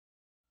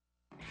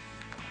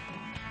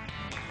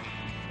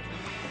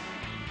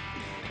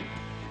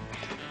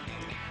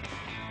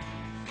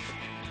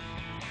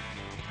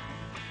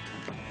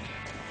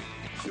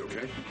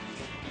okay?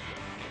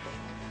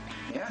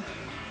 Yeah?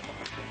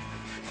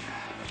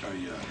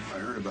 I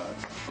heard about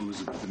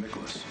Elizabeth and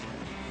Nicholas.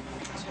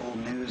 It's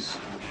old news.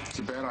 It's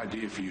a bad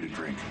idea for you to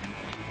drink.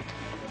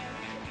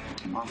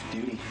 I'm off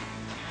duty.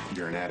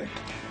 You're an addict.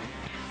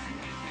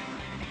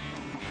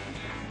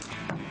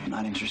 I'm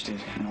not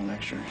interested in a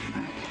lecture,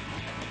 Mac.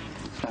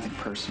 It's nothing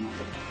personal.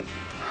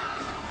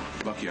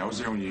 Lucky, I was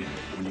there when you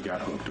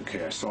got hooked,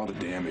 okay? I saw the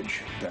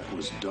damage that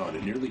was done.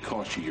 It nearly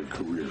cost you your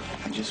career.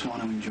 I just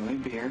want to enjoy a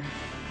beer,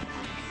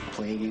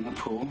 play a game of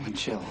pool, and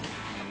chill.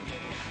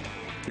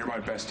 You're my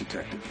best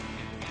detective.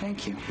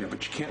 Thank you. Yeah,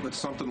 but you can't let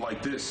something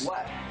like this...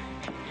 What?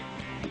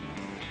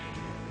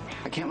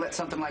 I can't let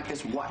something like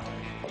this what?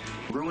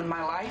 Ruin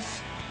my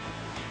life?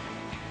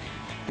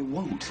 It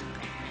won't.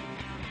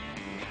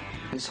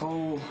 This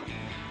whole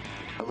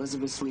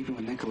Elizabeth sleeping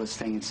with Nicholas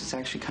thing, it's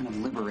actually kind of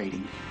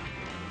liberating.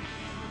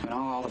 I mean,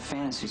 all the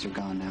fantasies are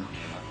gone now.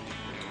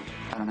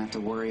 I don't have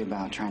to worry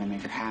about trying to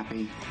make her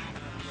happy.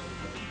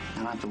 I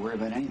don't have to worry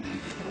about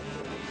anything.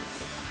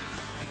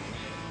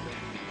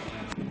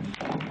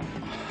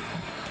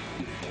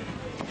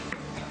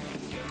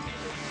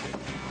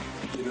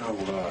 You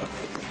know,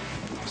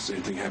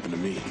 same thing happened to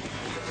me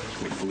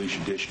when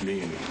Felicia ditched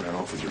me and ran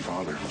off with your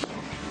father. So.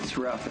 It's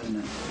rough,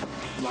 isn't it?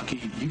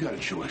 Lucky, you got a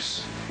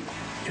choice.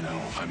 You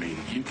know, I mean,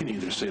 you can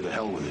either say the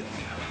hell with it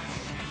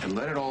and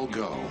let it all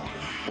go,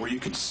 or you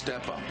can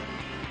step up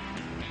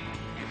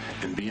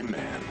and be a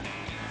man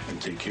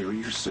and take care of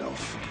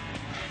yourself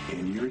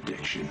and your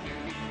addiction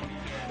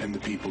and the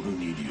people who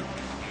need you.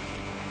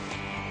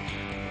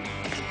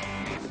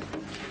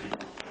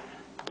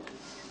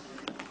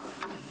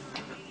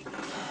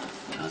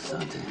 How's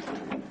Dante?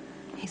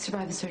 He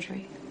survived the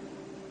surgery.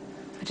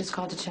 I just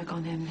called to check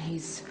on him.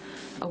 He's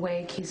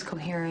awake, he's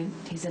coherent,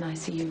 he's in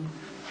ICU.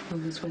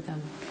 Who's with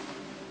him?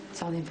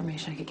 It's all the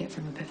information I could get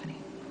from Epiphany.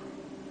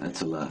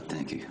 That's a lot,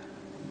 thank you.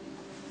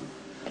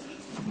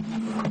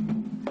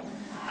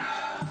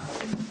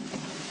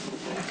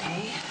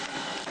 Okay.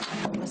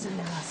 What was in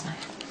there last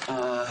night?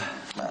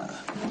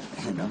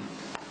 You know,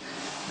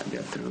 I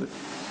got through it.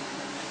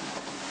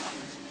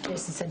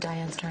 Jason said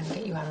Diane's trying to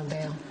get you out on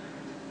bail.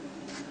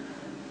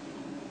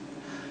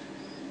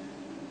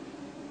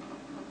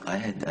 I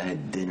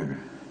had dinner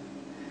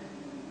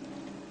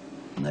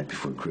the night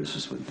before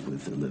Christmas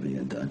with Olivia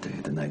and Dante,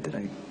 the night that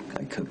I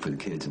cooked for the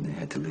kids and they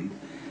had to leave.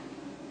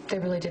 They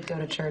really did go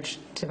to church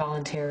to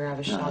volunteer. I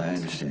was shocked. No, I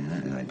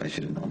understand. I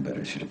should have known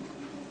better. I should have.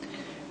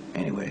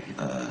 Anyway,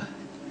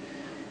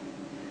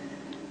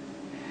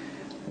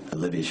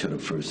 Olivia showed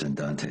up first and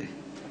Dante.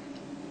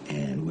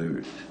 And we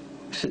were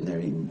sitting there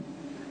eating.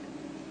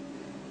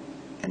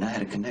 And I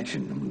had a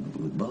connection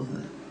with both of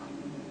them.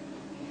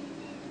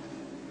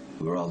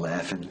 We were all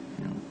laughing,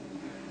 you know,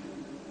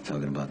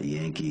 talking about the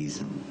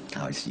Yankees and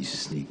how I used to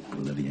sneak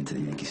Olivia into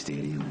the Yankee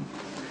Stadium.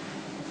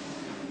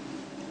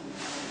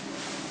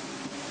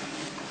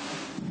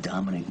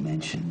 Dominic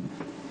mentioned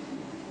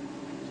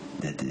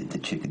that the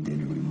chicken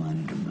dinner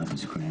reminded him of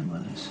his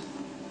grandmother's.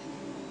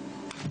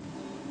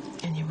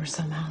 And you were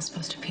somehow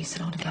supposed to piece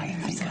it all together. I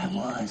think I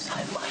was.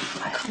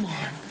 Come on.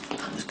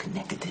 I was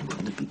connected to him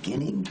from the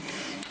beginning.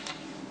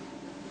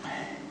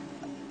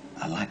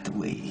 I like the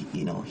way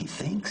he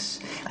thinks,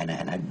 and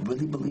I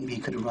really believe he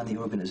could have run the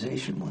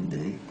organization one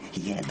day.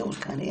 He had those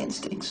kind of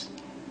instincts.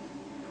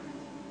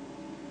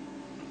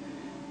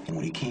 And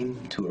when he came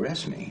to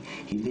arrest me,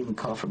 he didn't even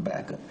call for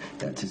backup.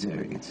 That's his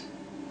arrogance.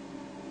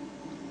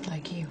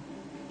 Like you.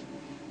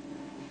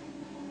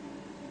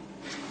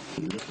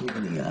 He looked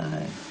me in the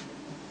eye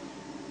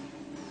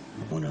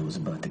when I was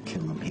about to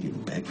kill him. He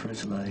didn't beg for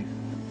his life.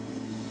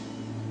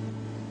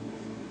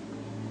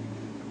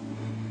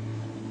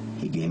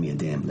 He gave me a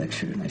damn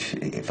lecture, and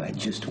if I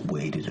just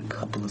waited a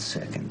couple of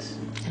seconds.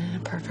 In a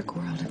perfect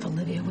world, if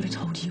Olivia would have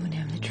told you and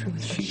him the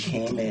truth. She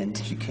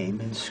came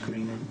in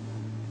screaming,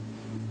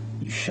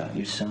 "You shot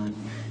your son."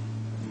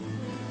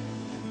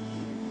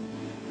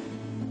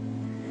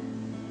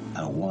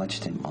 I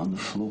watched him on the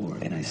floor,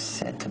 and I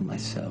said to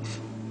myself,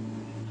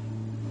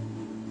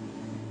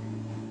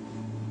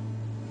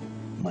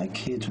 my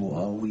kids will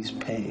always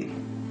pay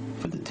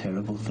for the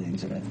terrible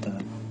things that I've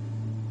done.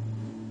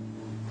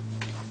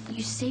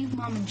 You saved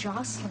Mom and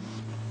Jocelyn.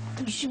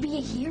 You should be a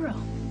hero.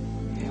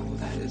 Yeah, well,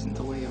 that isn't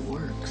the way it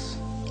works.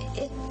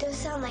 It does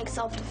sound like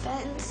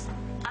self-defense.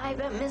 I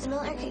bet Ms.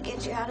 Miller could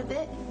get you out of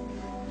it.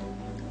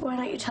 Why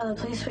don't you tell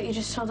the police what you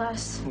just told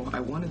us? Well,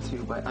 I wanted to,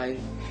 but I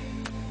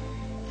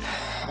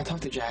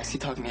talked to Jax. He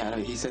talked me out of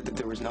it. He said that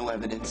there was no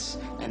evidence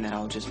and that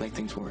I'll just make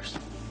things worse.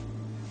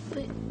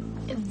 But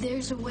if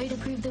there's a way to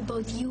prove that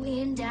both you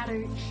and Dad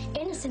are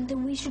innocent,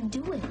 then we should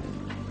do it.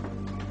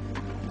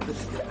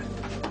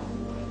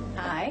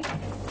 Hi.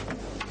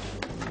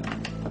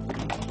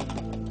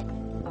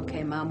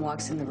 Okay, Mom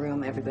walks in the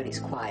room, everybody's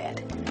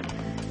quiet.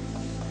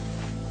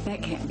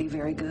 That can't be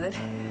very good.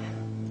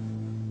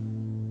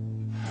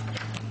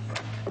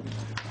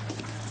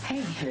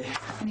 Hey,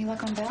 any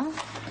luck on bail?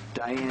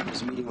 Diane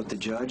is meeting with the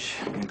judge,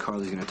 and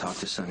Carly's going to talk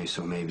to Sonny,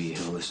 so maybe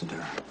he'll listen to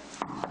her.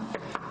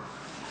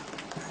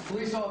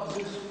 Police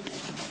officers.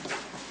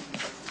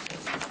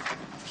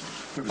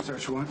 have a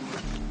search warrant?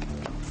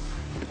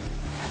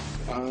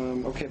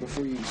 Okay,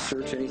 before you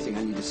search anything,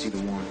 I need to see the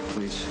warrant,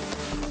 please.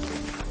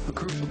 A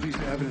crucial piece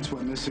of evidence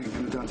went missing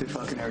in the Dante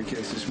Falconeri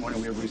case this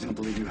morning. We have reason to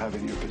believe you have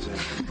it in your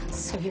possession.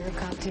 So you're a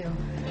cop, too?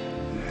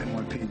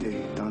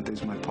 NYPD.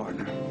 Dante's my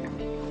partner.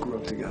 Grew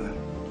up together.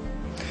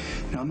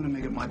 Now, I'm going to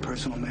make it my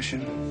personal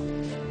mission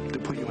to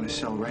put you in a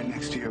cell right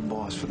next to your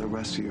boss for the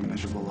rest of your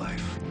miserable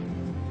life.